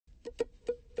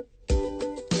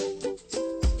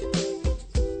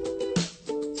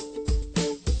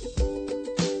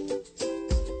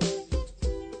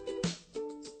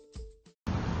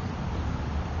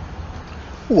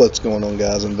What's going on,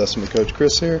 guys? Investment Coach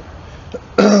Chris here.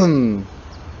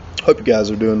 Hope you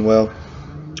guys are doing well.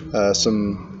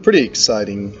 Some pretty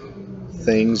exciting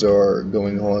things are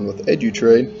going on with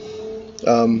edu-trade.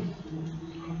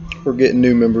 We're getting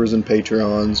new members and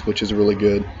Patreons, which is really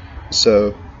good.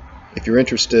 So if you're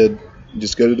interested,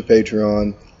 just go to the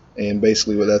Patreon, and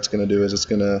basically what that's going to do is it's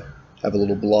going to have a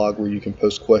little blog where you can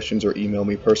post questions or email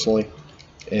me personally.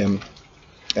 And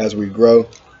as we grow,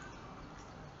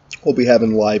 we'll be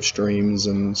having live streams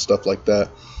and stuff like that.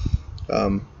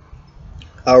 I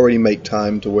already make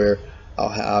time to where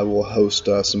I will host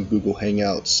some Google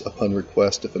Hangouts upon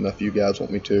request if enough of you guys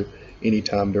want me to,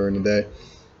 anytime during the day.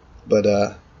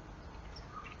 But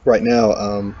right now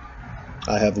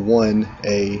I have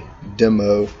a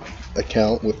demo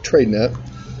account with TradeNet,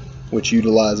 which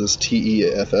utilizes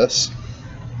TEFS,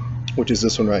 which is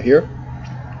this one right here.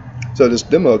 So this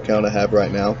demo account I have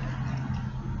right now,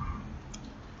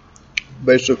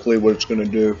 basically what it's going to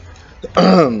do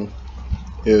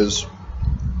is,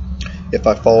 if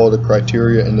I follow the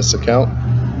criteria in this account,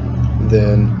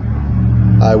 then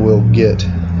I will get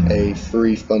a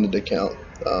free funded account.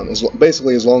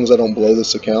 Basically, as long as I don't blow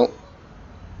this account,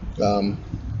 then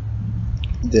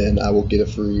I will get a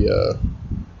free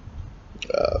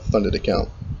funded account.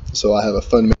 So I have a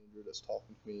fund manager that's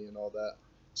talking to me and all that.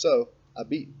 So I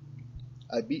beat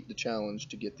the challenge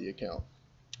to get the account.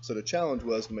 So the challenge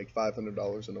was to make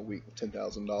 $500 in a week with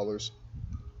 $10,000,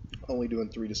 only doing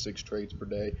 3 to 6 trades per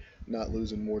day, not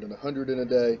losing more than 100 in a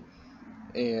day,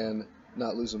 and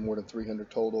not losing more than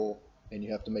 300 total, and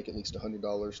you have to make at least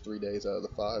 $100 3 days out of the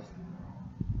 5.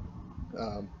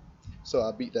 So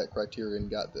I beat that criteria and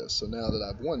got this. So now that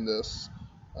I've won this,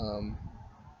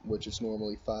 which is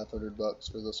normally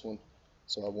 $500 for this one,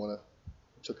 so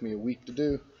it took me a week to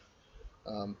do.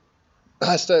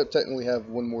 I still technically have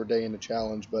one more day in the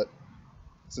challenge, but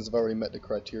since I've already met the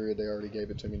criteria, they already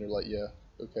gave it to me. They're like, yeah,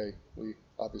 okay, we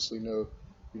obviously know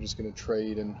you're just going to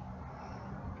trade, and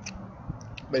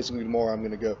basically tomorrow I'm going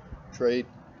to go trade,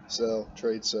 sell,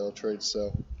 trade, sell, trade,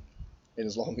 sell. And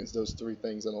as long as those 3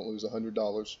 things, I don't lose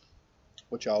 $100,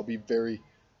 which I'll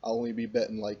only be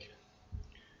betting like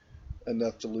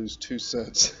enough to lose 2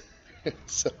 cents.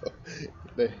 So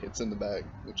it's in the bag,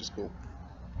 which is cool.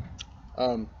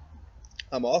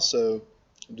 I'm also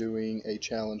doing a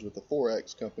challenge with a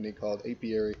Forex company called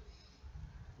Apiary,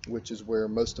 which is where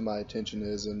most of my attention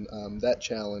is, and that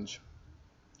challenge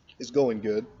is going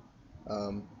good.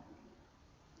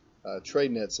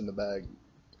 TradeNet's in the bag,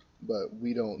 but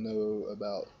we don't know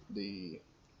about the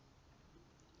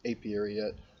Apiary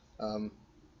yet.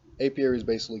 Apiary's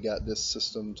basically got this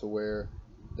system to where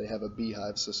they have a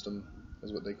beehive system,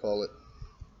 is what they call it.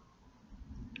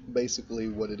 Basically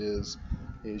what it is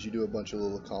you do a bunch of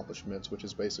little accomplishments, which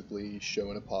is basically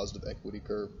showing a positive equity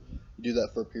curve. You do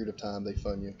that for a period of time, they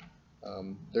fund you.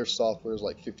 Their software is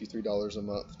like $53 a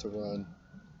month to run,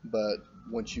 but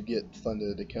once you get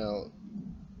funded account,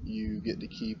 you get to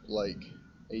keep like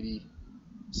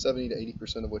 70 to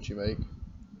 80% of what you make,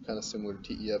 kind of similar to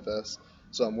TEFS.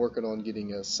 So I'm working on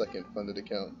getting a second funded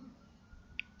account.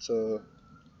 So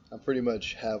I pretty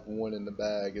much have one in the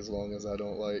bag, as long as I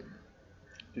don't like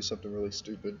do something really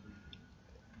stupid.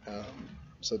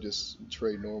 So just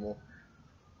trade normal.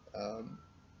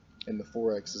 And the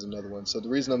Forex is another one. So the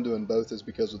reason I'm doing both is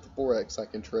because with the Forex I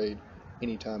can trade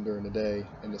anytime during the day.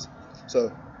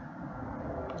 So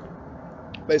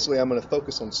basically I'm going to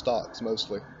focus on stocks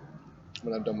mostly.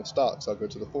 When I'm done with stocks, I'll go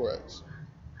to the Forex,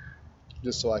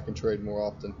 just so I can trade more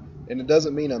often. And it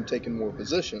doesn't mean I'm taking more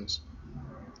positions.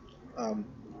 It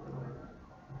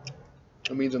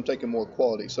means I'm taking more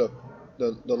quality. So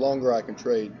the longer I can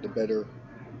trade, the better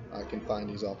I can find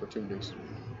these opportunities,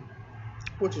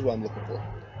 which is what I'm looking for.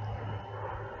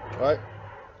 Alright,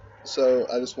 so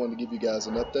I just wanted to give you guys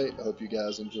an update. I hope you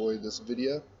guys enjoyed this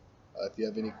video. If you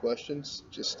have any questions,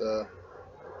 just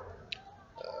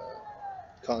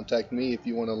contact me if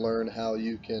you want to learn how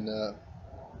you can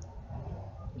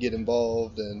get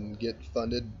involved and get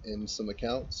funded in some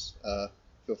accounts.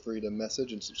 Feel free to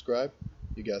message and subscribe.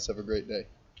 You guys have a great day.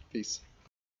 Peace.